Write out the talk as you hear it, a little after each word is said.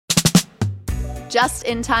Just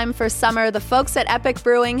in time for summer, the folks at Epic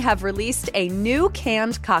Brewing have released a new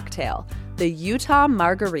canned cocktail, the Utah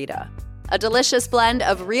Margarita. A delicious blend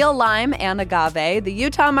of real lime and agave, the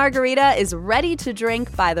Utah Margarita is ready to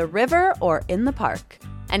drink by the river or in the park.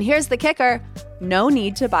 And here's the kicker, no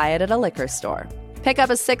need to buy it at a liquor store. Pick up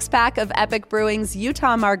a 6-pack of Epic Brewing's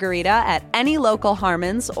Utah Margarita at any local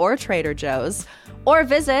Harmon's or Trader Joe's, or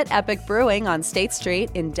visit Epic Brewing on State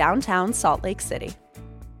Street in downtown Salt Lake City.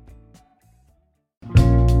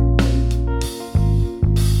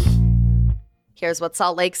 Here's what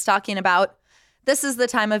Salt Lake's talking about. This is the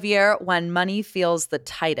time of year when money feels the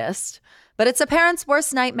tightest, but it's a parent's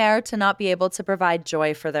worst nightmare to not be able to provide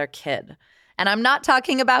joy for their kid. And I'm not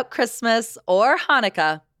talking about Christmas or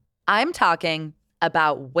Hanukkah. I'm talking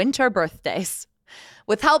about winter birthdays.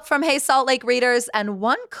 With help from Hey Salt Lake readers and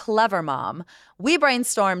one clever mom, we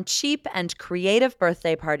brainstormed cheap and creative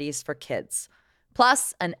birthday parties for kids,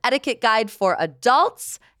 plus an etiquette guide for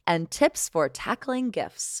adults and tips for tackling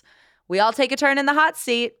gifts. We all take a turn in the hot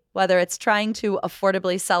seat, whether it's trying to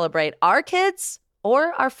affordably celebrate our kids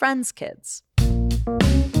or our friends' kids.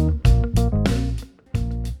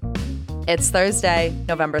 It's Thursday,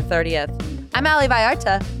 November 30th. I'm Ali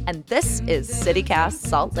Vallarta, and this is CityCast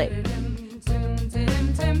Salt Lake.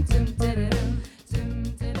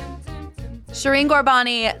 Shireen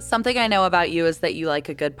Gorbani, something I know about you is that you like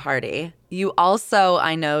a good party. You also,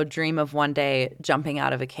 I know, dream of one day jumping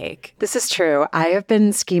out of a cake. This is true. I have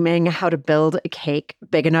been scheming how to build a cake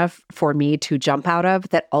big enough for me to jump out of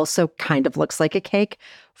that also kind of looks like a cake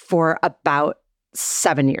for about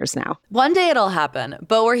 7 years now. One day it'll happen,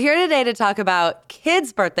 but we're here today to talk about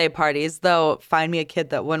kids' birthday parties, though find me a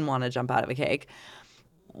kid that wouldn't want to jump out of a cake.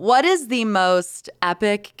 What is the most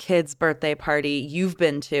epic kids' birthday party you've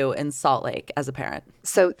been to in Salt Lake as a parent?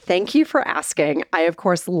 So thank you for asking. I, of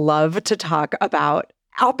course, love to talk about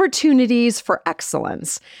opportunities for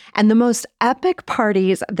excellence. And the most epic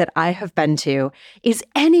parties that I have been to is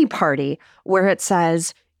any party where it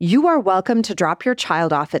says, you are welcome to drop your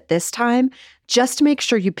child off at this time. Just make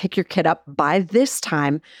sure you pick your kid up by this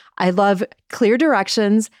time. I love clear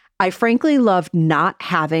directions. I frankly love not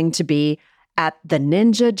having to be at the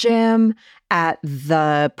ninja gym, at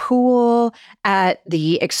the pool, at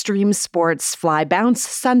the extreme sports fly bounce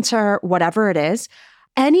center, whatever it is.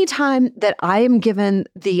 Anytime that I am given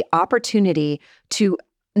the opportunity to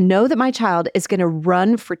know that my child is going to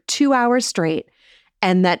run for 2 hours straight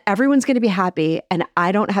and that everyone's going to be happy and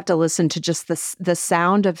I don't have to listen to just the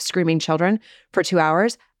sound of screaming children for 2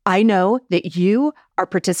 hours, I know that you are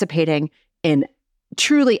participating in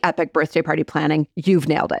truly epic birthday party planning. You've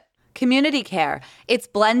nailed it. Community care. It's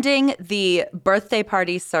blending the birthday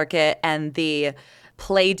party circuit and the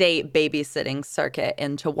play date babysitting circuit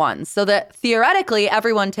into one so that theoretically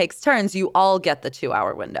everyone takes turns. You all get the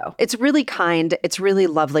 2-hour window. It's really kind. It's really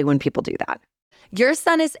lovely when people do that. Your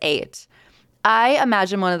son is 8. I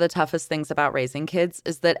imagine one of the toughest things about raising kids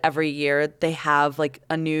is that every year they have like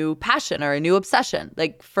a new passion or a new obsession.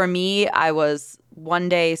 Like for me, I was one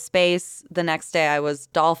day space, the next day I was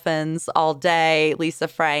dolphins all day, Lisa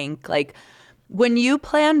Frank. Like when you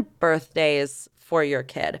plan birthdays for your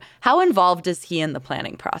kid, how involved is he in the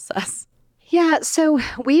planning process? Yeah, so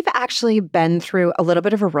we've actually been through a little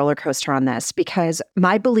bit of a roller coaster on this because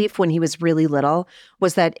my belief when he was really little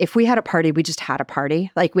was that if we had a party, we just had a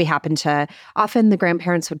party. Like we happened to, often the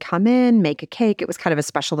grandparents would come in, make a cake. It was kind of a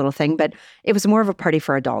special little thing, but it was more of a party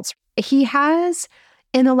for adults. He has,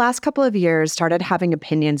 in the last couple of years, started having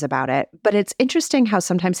opinions about it, but it's interesting how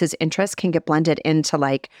sometimes his interests can get blended into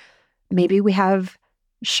like, maybe we have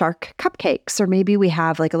shark cupcakes, or maybe we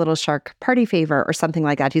have like a little shark party favor or something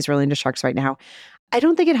like that. He's really into sharks right now. I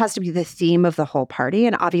don't think it has to be the theme of the whole party.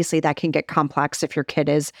 And obviously that can get complex if your kid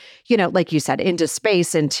is, like you said, into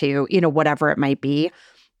space, into, whatever it might be.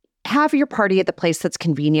 Have your party at the place that's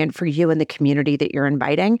convenient for you and the community that you're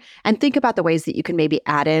inviting, and think about the ways that you can maybe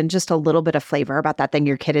add in just a little bit of flavor about that thing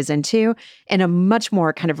your kid is into in a much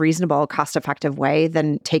more kind of reasonable, cost-effective way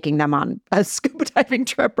than taking them on a scuba diving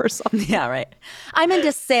trip or something. Yeah, right. I'm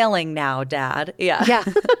into sailing now, Dad. Yeah. Yeah.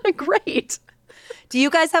 Great. Do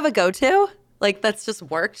you guys have a go-to? Like that's just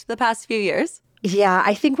worked the past few years? Yeah,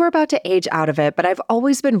 I think we're about to age out of it, but I've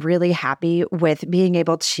always been really happy with being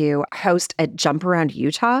able to host a Jump Around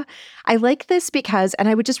Utah. I like this because, and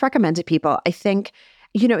I would just recommend to people, I think,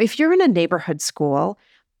 if you're in a neighborhood school,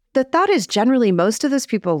 the thought is generally most of those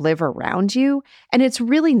people live around you. And it's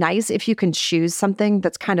really nice if you can choose something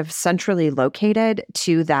that's kind of centrally located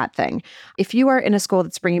to that thing. If you are in a school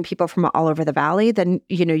that's bringing people from all over the valley, then,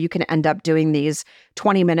 you can end up doing these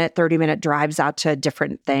 20-minute, 30-minute drives out to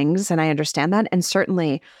different things. And I understand that. And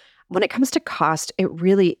certainly when it comes to cost, it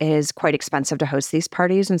really is quite expensive to host these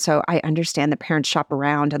parties. And so I understand that parents shop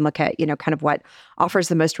around and look at, kind of what offers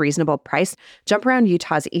the most reasonable price. Jump Around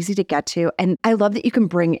Utah is easy to get to. And I love that you can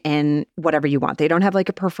bring in whatever you want. They don't have like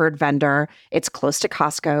a preferred vendor. It's close to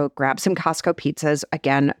Costco. Grab some Costco pizzas,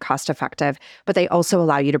 again, cost effective. But they also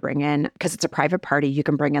allow you to bring in, because it's a private party, you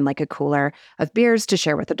can bring in like a cooler of beers to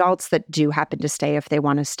share with adults that do happen to stay if they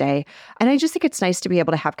want to stay. And I just think it's nice to be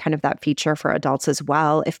able to have kind of that feature for adults as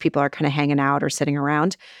well if people are kind of hanging out or sitting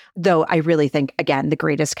around. Though I really think, again, the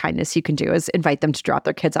greatest kindness you can do is invite them to drop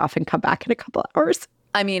their kids off and come back in a couple hours.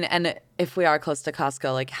 I mean, and if we are close to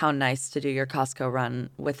Costco, like how nice to do your Costco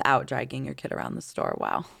run without dragging your kid around the store.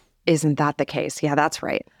 Wow. Isn't that the case? Yeah, that's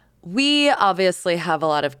right. We obviously have a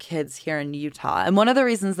lot of kids here in Utah. And one of the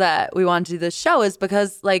reasons that we want to do this show is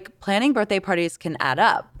because like planning birthday parties can add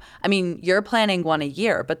up. I mean, you're planning one a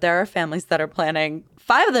year, but there are families that are planning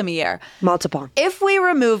 5 of them a year. Multiple. If we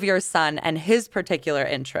remove your son and his particular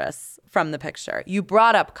interests from the picture, you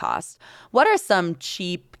brought up cost. What are some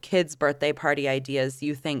cheap kids' birthday party ideas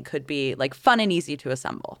you think could be like fun and easy to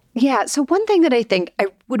assemble? Yeah. So one thing that I think I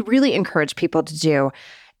would really encourage people to do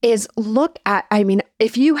is look at,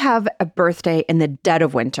 if you have a birthday in the dead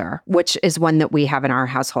of winter, which is one that we have in our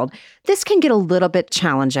household, this can get a little bit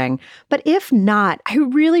challenging. But if not, I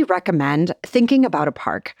really recommend thinking about a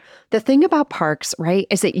park. The thing about parks, right,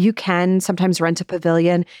 is that you can sometimes rent a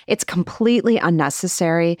pavilion. It's completely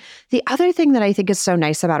unnecessary. The other thing that I think is so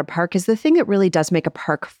nice about a park is the thing that really does make a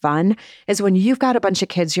park fun is when you've got a bunch of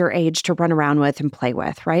kids your age to run around with and play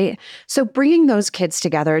with, right? So bringing those kids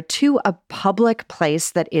together to a public place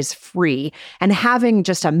that is free and having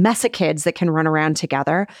just a mess of kids that can run around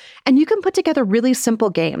together. And you can put together really simple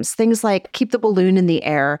games, things like keep the balloon in the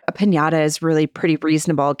air. A piñata is really pretty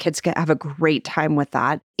reasonable. Kids can have a great time with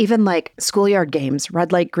that. Even like schoolyard games,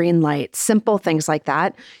 red light, green light, simple things like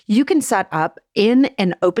that, you can set up in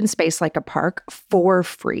an open space like a park for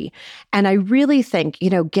free. And I really think,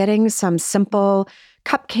 getting some simple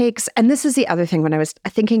cupcakes. And this is the other thing when I was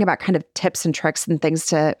thinking about kind of tips and tricks and things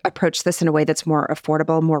to approach this in a way that's more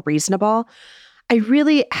affordable, more reasonable. I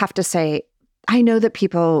really have to say, I know that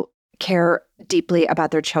people care deeply about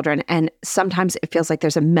their children. And sometimes it feels like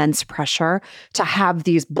there's immense pressure to have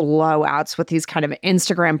these blowouts with these kind of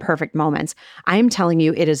Instagram perfect moments. I'm telling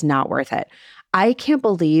you, it is not worth it. I can't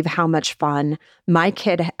believe how much fun my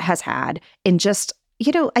kid has had in just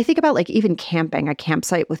I think about like even camping, a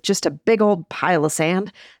campsite with just a big old pile of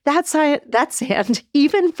sand. That sand,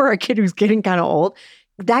 even for a kid who's getting kind of old,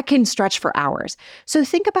 that can stretch for hours. So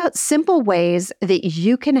think about simple ways that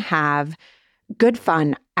you can have good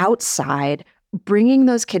fun outside, bringing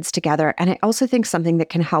those kids together. And I also think something that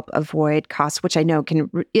can help avoid costs, which I know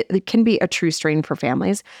it can be a true strain for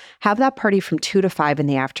families, have that party from 2 to 5 in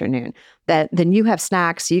the afternoon. Then you have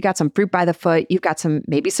snacks, you got some fruit by the foot, you've got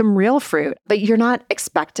maybe some real fruit, but you're not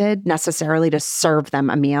expected necessarily to serve them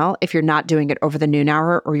a meal if you're not doing it over the noon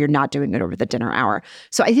hour or you're not doing it over the dinner hour.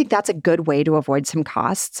 So I think that's a good way to avoid some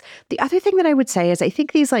costs. The other thing that I would say is I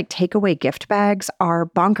think these like takeaway gift bags are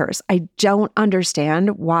bonkers. I don't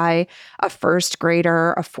understand why a first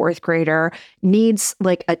grader, a fourth grader needs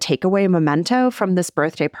like a takeaway memento from this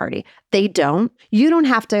birthday party. They don't. You don't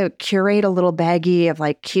have to curate a little baggie of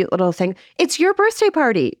like cute little things. It's your birthday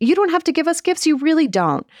party. You don't have to give us gifts. You really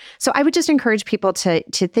don't. So I would just encourage people to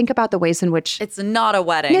think about the ways in which it's not a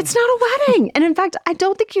wedding. It's not a wedding. And in fact, I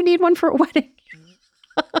don't think you need one for a wedding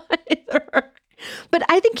either. But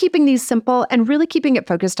I think keeping these simple and really keeping it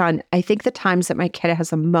focused on, I think the times that my kid has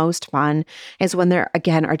the most fun is when they're,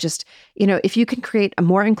 again, are just, if you can create a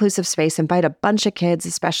more inclusive space, invite a bunch of kids,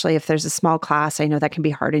 especially if there's a small class. I know that can be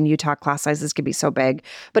hard in Utah. Class sizes can be so big.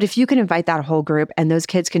 But if you can invite that whole group and those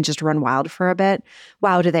kids can just run wild for a bit,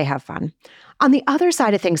 wow, do they have fun. On the other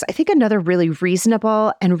side of things, I think another really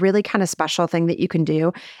reasonable and really kind of special thing that you can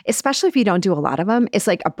do, especially if you don't do a lot of them, is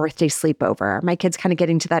like a birthday sleepover. My kid's kind of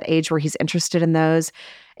getting to that age where he's interested in those.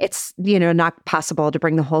 It's, not possible to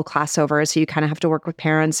bring the whole class over. So you kind of have to work with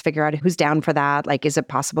parents, figure out who's down for that. Like, is it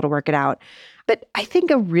possible to work it out? But I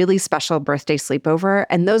think a really special birthday sleepover,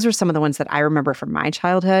 and those are some of the ones that I remember from my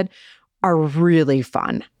childhood, are really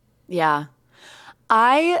fun. Yeah.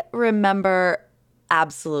 I remember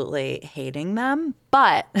absolutely hating them.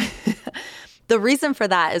 But the reason for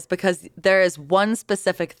that is because there is one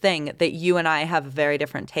specific thing that you and I have a very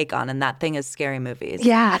different take on, and that thing is scary movies.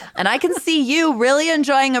 Yeah. And I can see you really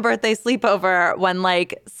enjoying a birthday sleepover when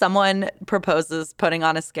like someone proposes putting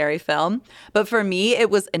on a scary film. But for me, it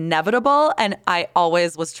was inevitable, and I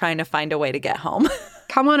always was trying to find a way to get home.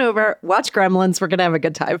 Come on over, watch Gremlins. We're going to have a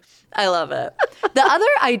good time. I love it. The other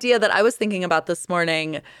idea that I was thinking about this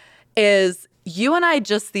morning is You and I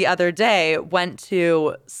just the other day went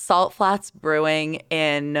to Salt Flats Brewing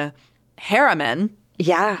in Harriman.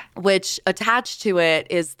 Yeah. Which attached to it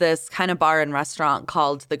is this kind of bar and restaurant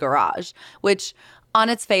called The Garage, which on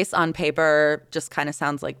its face, on paper, just kind of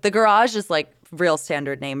sounds like The Garage is like real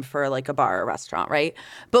standard name for like a bar or restaurant, right?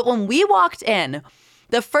 But when we walked in,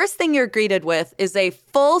 the first thing you're greeted with is a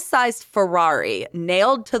full-sized Ferrari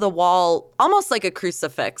nailed to the wall, almost like a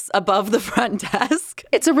crucifix above the front desk.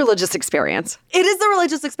 It's a religious experience. It is a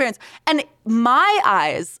religious experience. And my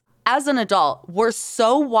eyes as an adult were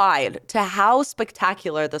so wide to how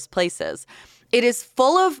spectacular this place is. It is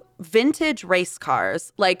full of vintage race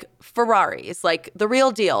cars, like Ferraris, like the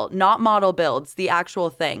real deal, not model builds, the actual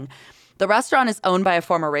thing. The restaurant is owned by a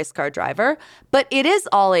former race car driver, but it is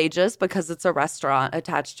all ages because it's a restaurant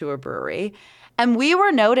attached to a brewery. And we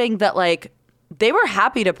were noting that, like, they were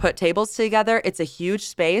happy to put tables together. It's a huge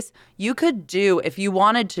space. You could do, if you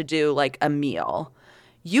wanted to do, like, a meal,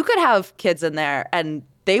 you could have kids in there and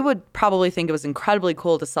they would probably think it was incredibly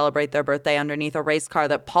cool to celebrate their birthday underneath a race car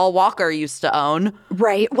that Paul Walker used to own.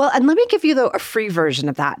 Right. Well, and let me give you, though, a free version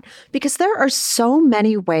of that, because there are so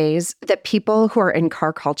many ways that people who are in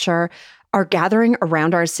car culture are gathering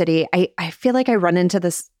around our city. I feel like I run into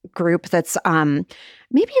this group that's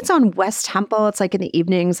maybe it's on West Temple. It's like in the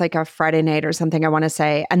evenings, like a Friday night or something, I want to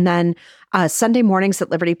say. And then Sunday mornings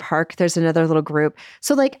at Liberty Park, there's another little group.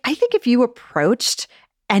 So like, I think if you approached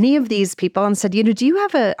any of these people and said, do you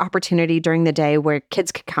have an opportunity during the day where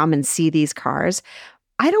kids could come and see these cars?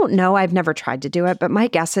 I don't know. I've never tried to do it, but my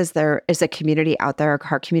guess is there is a community out there, a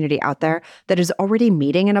car community out there that is already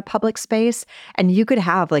meeting in a public space, and you could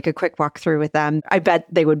have like a quick walkthrough with them. I bet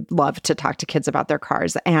they would love to talk to kids about their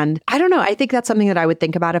cars. And I don't know. I think that's something that I would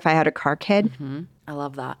think about if I had a car kid. Mm-hmm. I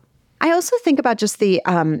love that. I also think about just the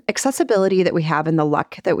accessibility that we have and the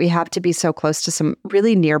luck that we have to be so close to some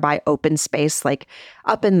really nearby open space, like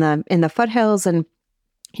up in the foothills. And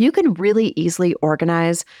you can really easily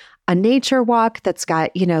organize a nature walk that's got,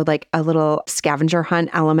 like a little scavenger hunt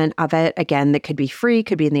element of it. Again, that could be free,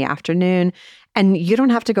 could be in the afternoon. And you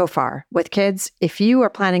don't have to go far. With kids, if you are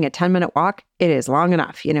planning a 10-minute walk, it is long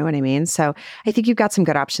enough. You know what I mean? So I think you've got some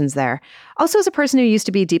good options there. Also, as a person who used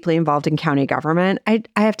to be deeply involved in county government, I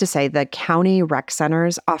have to say the county rec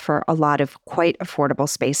centers offer a lot of quite affordable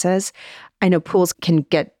spaces. I know pools can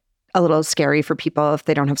get a little scary for people if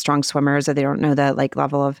they don't have strong swimmers or they don't know the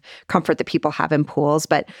level of comfort that people have in pools.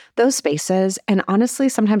 But those spaces, and honestly,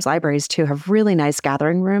 sometimes libraries too, have really nice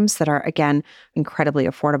gathering rooms that are, again, incredibly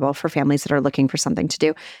affordable for families that are looking for something to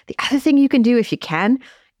do. The other thing you can do if you can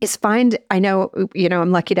is find, I know,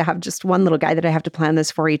 I'm lucky to have just one little guy that I have to plan this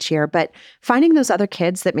for each year, but finding those other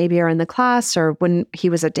kids that maybe are in the class, or when he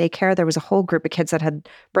was at daycare, there was a whole group of kids that had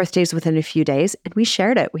birthdays within a few days, and we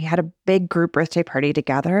shared it. We had a big group birthday party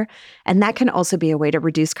together, and that can also be a way to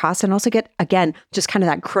reduce costs and also get, again, just kind of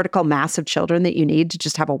that critical mass of children that you need to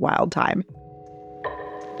just have a wild time.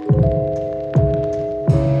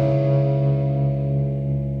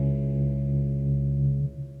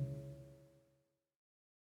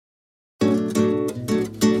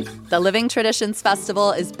 The Living Traditions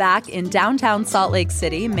Festival is back in downtown Salt Lake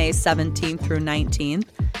City, May 17th through 19th,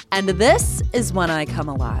 and this is when I come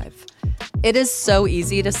alive. It is so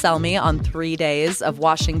easy to sell me on 3 days of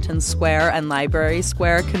Washington Square and Library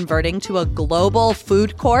Square converting to a global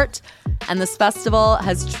food court, and this festival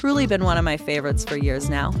has truly been one of my favorites for years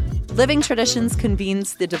now. Living Traditions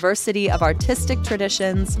convenes the diversity of artistic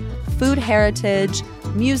traditions, food heritage,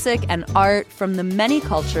 music, and art from the many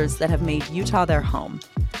cultures that have made Utah their home.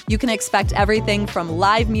 You can expect everything from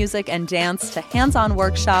live music and dance to hands-on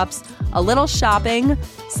workshops, a little shopping,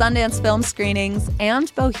 Sundance film screenings,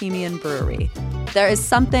 and Bohemian Brewery. There is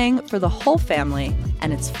something for the whole family,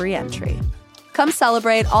 and it's free entry. Come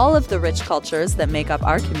celebrate all of the rich cultures that make up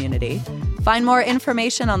our community. Find more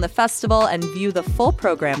information on the festival and view the full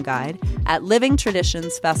program guide at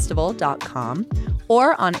livingtraditionsfestival.com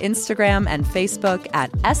or on Instagram and Facebook at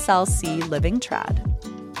SLC Living Trad.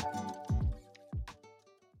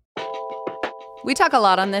 We talk a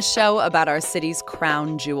lot on this show about our city's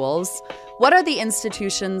crown jewels. What are the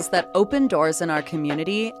institutions that open doors in our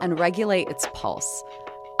community and regulate its pulse?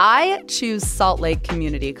 I choose Salt Lake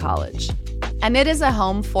Community College, and it is a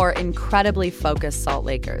home for incredibly focused Salt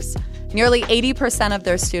Lakers. Nearly 80% of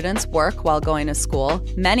their students work while going to school,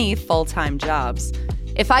 many full-time jobs.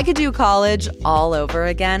 If I could do college all over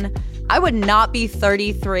again, I would not be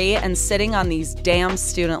 33 and sitting on these damn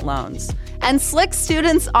student loans. And slick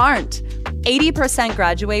students aren't. 80%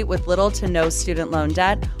 graduate with little to no student loan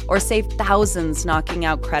debt or save thousands knocking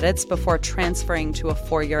out credits before transferring to a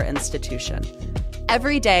four-year institution.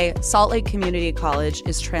 Every day, Salt Lake Community College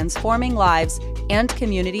is transforming lives and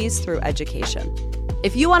communities through education.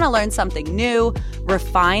 If you want to learn something new,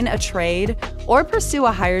 refine a trade, or pursue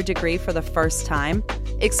a higher degree for the first time,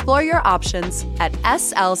 explore your options at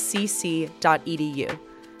slcc.edu.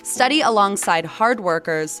 Study alongside hard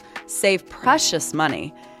workers, save precious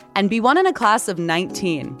money, and be one in a class of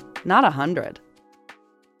 19, not 100.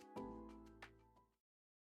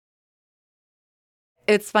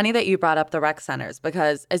 It's funny that you brought up the rec centers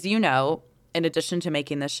because, as you know, in addition to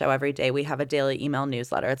making this show every day, we have a daily email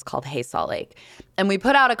newsletter. It's called Hey Salt Lake. And we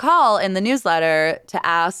put out a call in the newsletter to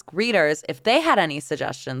ask readers if they had any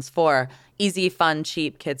suggestions for easy, fun,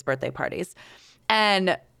 cheap kids' birthday parties.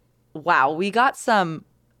 And wow, we got some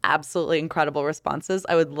absolutely incredible responses.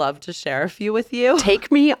 I would love to share a few with you.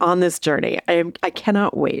 Take me on this journey. I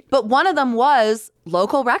cannot wait. But one of them was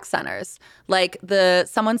local rec centers. Like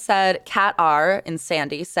someone said, Kat R. in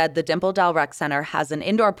Sandy said the Dimple Dell Rec Center has an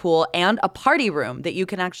indoor pool and a party room that you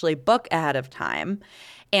can actually book ahead of time.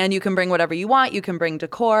 And you can bring whatever you want. You can bring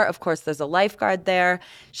decor. Of course, there's a lifeguard there.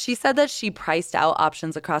 She said that she priced out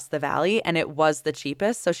options across the valley and it was the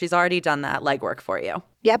cheapest. So she's already done that legwork for you.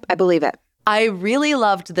 Yep, I believe it. I really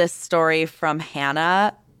loved this story from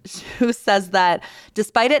Hannah, who says that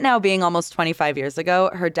despite it now being almost 25 years ago,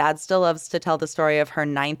 her dad still loves to tell the story of her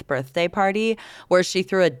 9th birthday party where she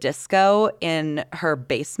threw a disco in her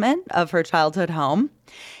basement of her childhood home.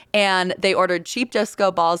 And they ordered cheap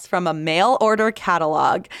disco balls from a mail order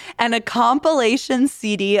catalog and a compilation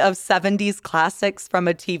CD of 70s classics from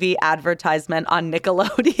a TV advertisement on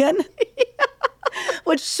Nickelodeon.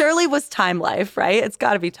 Which surely was Time Life, right? It's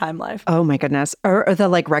got to be Time Life. Oh my goodness. Or the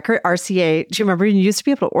record RCA. Do you remember you used to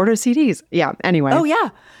be able to order CDs? Yeah, anyway. Oh yeah.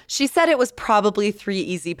 She said it was probably 3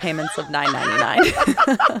 easy payments of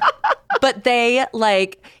 $9.99. But they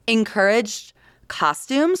encouraged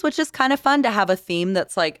costumes, which is kind of fun to have a theme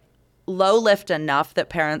that's low lift enough that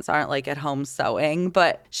parents aren't at home sewing.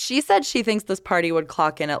 But she said she thinks this party would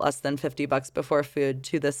clock in at less than $50 before food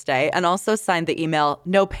to this day, and also signed the email,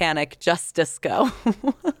 "No panic, just disco."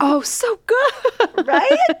 Oh, so good.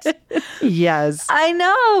 Right? Yes. I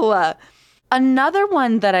know. Another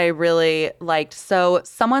one that I really liked. So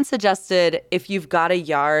someone suggested if you've got a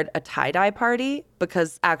yard, a tie-dye party,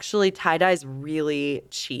 because actually tie-dye is really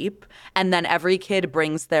cheap. And then every kid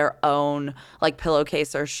brings their own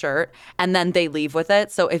pillowcase or shirt and then they leave with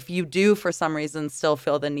it. So if you do for some reason still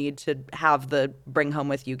feel the need to have the bring home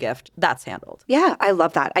with you gift, that's handled. Yeah, I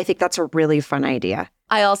love that. I think that's a really fun idea.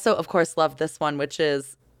 I also, of course, love this one, which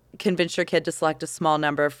is convince your kid to select a small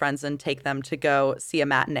number of friends and take them to go see a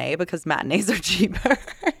matinee because matinees are cheaper.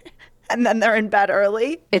 And then they're in bed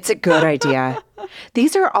early. It's a good idea.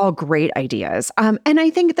 These are all great ideas. And I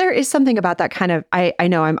think there is something about that kind of, I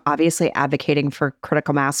know I'm obviously advocating for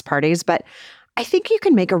critical mass parties, but I think you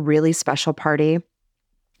can make a really special party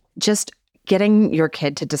just getting your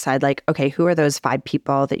kid to decide okay, who are those 5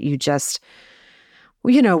 people that you just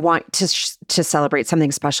want to celebrate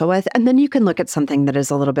something special with. And then you can look at something that is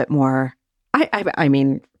a little bit more, I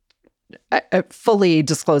mean, fully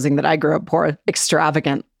disclosing that I grew up poor,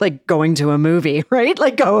 extravagant, going to a movie, right?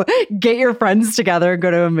 Go get your friends together and go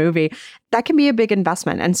to a movie. That can be a big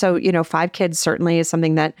investment. And so, 5 kids certainly is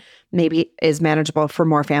something that maybe is manageable for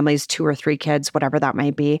more families, 2 or 3 kids, whatever that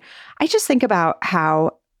might be. I just think about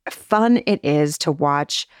how fun it is to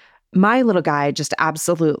watch my little guy just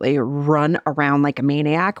absolutely run around like a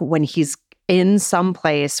maniac when he's in some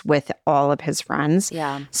place with all of his friends.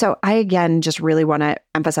 Yeah. So I, again, just really want to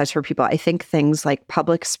emphasize for people, I think things like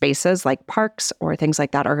public spaces like parks or things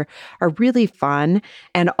like that are really fun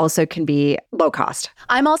and also can be low cost.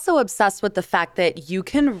 I'm also obsessed with the fact that you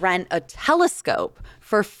can rent a telescope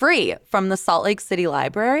for free from the Salt Lake City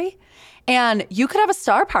Library. And you could have a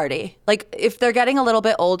star party. If they're getting a little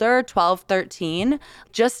bit older, 12, 13,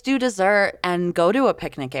 just do dessert and go to a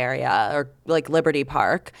picnic area or Liberty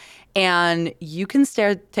Park. And you can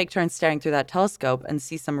take turns staring through that telescope and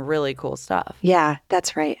see some really cool stuff. Yeah,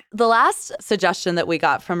 that's right. The last suggestion that we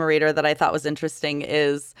got from a reader that I thought was interesting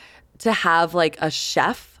is to have a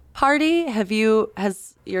chef party.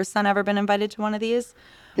 Has your son ever been invited to one of these?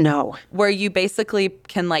 No. Where you basically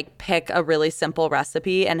can pick a really simple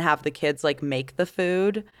recipe and have the kids make the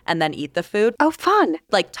food and then eat the food. Oh, fun.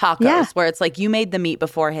 Tacos, where it's you made the meat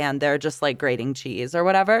beforehand. They're just grating cheese or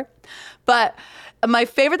whatever. But my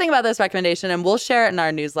favorite thing about this recommendation, and we'll share it in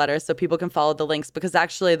our newsletter so people can follow the links, because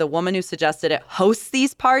actually the woman who suggested it hosts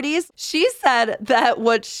these parties. She said that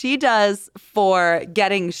what she does for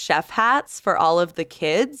getting chef hats for all of the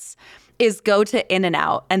kids is go to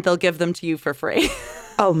In-N-Out and they'll give them to you for free.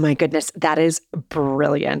 Oh my goodness, that is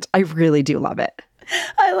brilliant. I really do love it.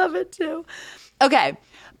 I love it too. Okay.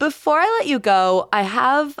 Before I let you go, I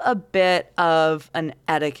have a bit of an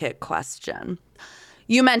etiquette question.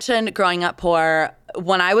 You mentioned growing up poor.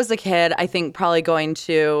 When I was a kid, I think probably going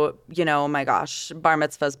to, oh my gosh, bar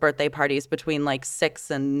mitzvahs, birthday parties between like 6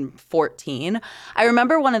 and 14. I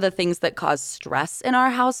remember one of the things that caused stress in our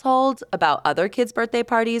household about other kids' birthday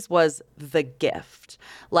parties was the gift.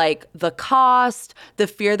 Like the cost, the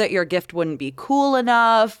fear that your gift wouldn't be cool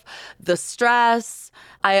enough, the stress.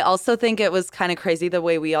 I also think it was kind of crazy the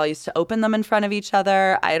way we all used to open them in front of each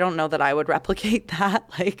other. I don't know that I would replicate that.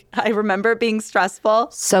 Like, I remember it being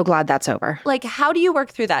stressful. So glad that's over. Like, how do you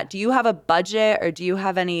work through that? Do you have a budget or do you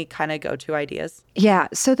have any kind of go-to ideas? Yeah.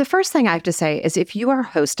 So the first thing I have to say is if you are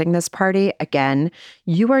hosting this party, again,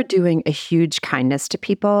 you are doing a huge kindness to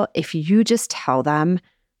people if you just tell them,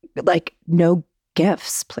 like, no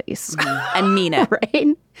gifts, please. And mean it.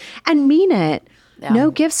 Right? And mean it. Yeah.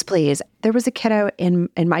 No gifts, please. There was a kiddo in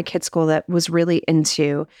my kid's school that was really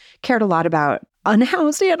cared a lot about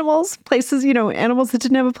unhoused animals, places, animals that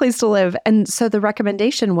didn't have a place to live. And so the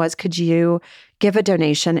recommendation was, could you give a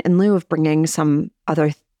donation in lieu of bringing some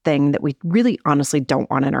other thing that we really honestly don't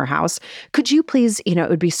want in our house? Could you please, it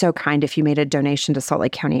would be so kind if you made a donation to Salt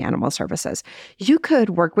Lake County Animal Services. You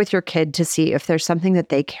could work with your kid to see if there's something that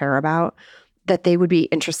they care about that they would be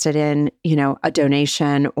interested in, a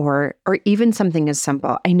donation or even something as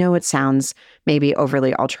simple. I know it sounds maybe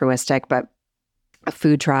overly altruistic, but a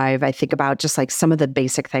food drive, I think about just like some of the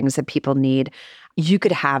basic things that people need. You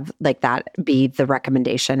could have like that be the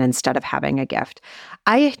recommendation instead of having a gift.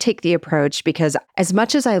 I take the approach because as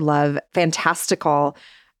much as I love fantastical,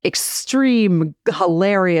 extreme,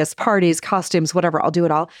 hilarious parties, costumes, whatever, I'll do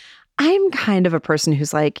it all. I'm kind of a person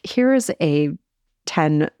who's like, here is a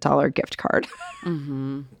 $10 gift card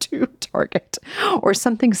to Target or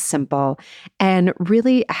something simple, and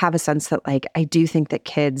really have a sense that like, I do think that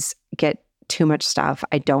kids get too much stuff.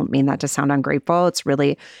 I don't mean that to sound ungrateful. It's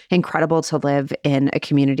really incredible to live in a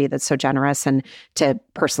community that's so generous and to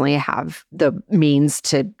personally have the means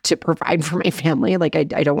to provide for my family. Like I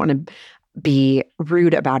don't want to be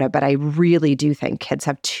rude about it, but I really do think kids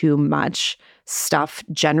have too much stuff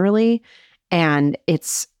generally. And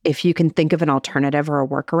if you can think of an alternative or a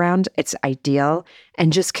workaround, it's ideal.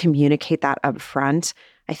 And just communicate that up front.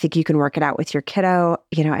 I think you can work it out with your kiddo.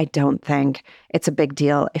 I don't think it's a big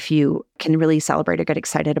deal if you can really celebrate or get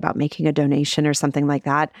excited about making a donation or something like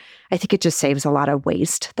that. I think it just saves a lot of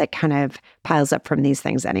waste that kind of piles up from these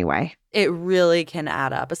things anyway. It really can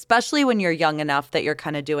add up, especially when you're young enough that you're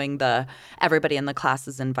kind of doing the everybody in the class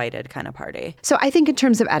is invited kind of party. So I think in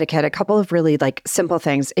terms of etiquette, a couple of really like simple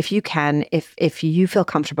things. If you can, if you feel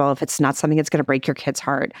comfortable, if it's not something that's going to break your kid's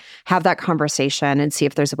heart, have that conversation and see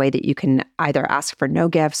if there's a way that you can either ask for no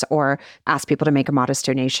gifts or ask people to make a modest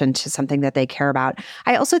donation to something that they care about.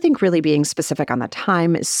 I also think really being specific on the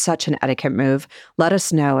time is such an etiquette move. Let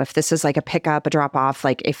us know if this is like a pickup, a drop off,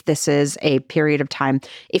 like if this is a period of time.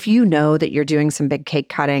 If you know that you're doing some big cake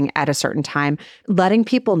cutting at a certain time, letting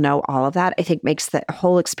people know all of that, I think makes the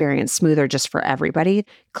whole experience smoother just for everybody.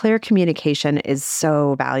 Clear communication is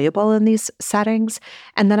so valuable in these settings.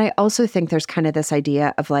 And then I also think there's kind of this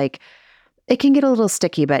idea of like, it can get a little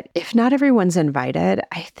sticky, but if not everyone's invited,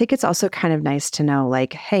 I think it's also kind of nice to know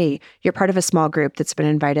like, hey, you're part of a small group that's been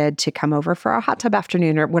invited to come over for a hot tub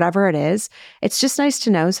afternoon or whatever it is. It's just nice to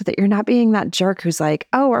know so that you're not being that jerk who's like,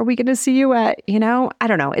 oh, are we going to see you at, I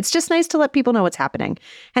don't know. It's just nice to let people know what's happening.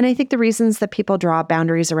 And I think the reasons that people draw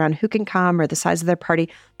boundaries around who can come or the size of their party,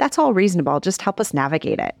 that's all reasonable. Just help us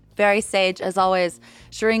navigate it. Very sage, as always.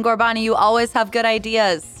 Shireen Ghorbani, you always have good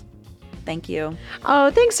ideas. Thank you.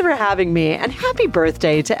 Oh, thanks for having me. And happy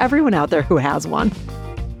birthday to everyone out there who has one.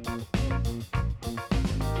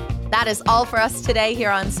 That is all for us today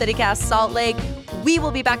here on CityCast Salt Lake. We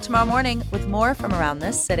will be back tomorrow morning with more from around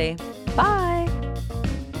this city. Bye.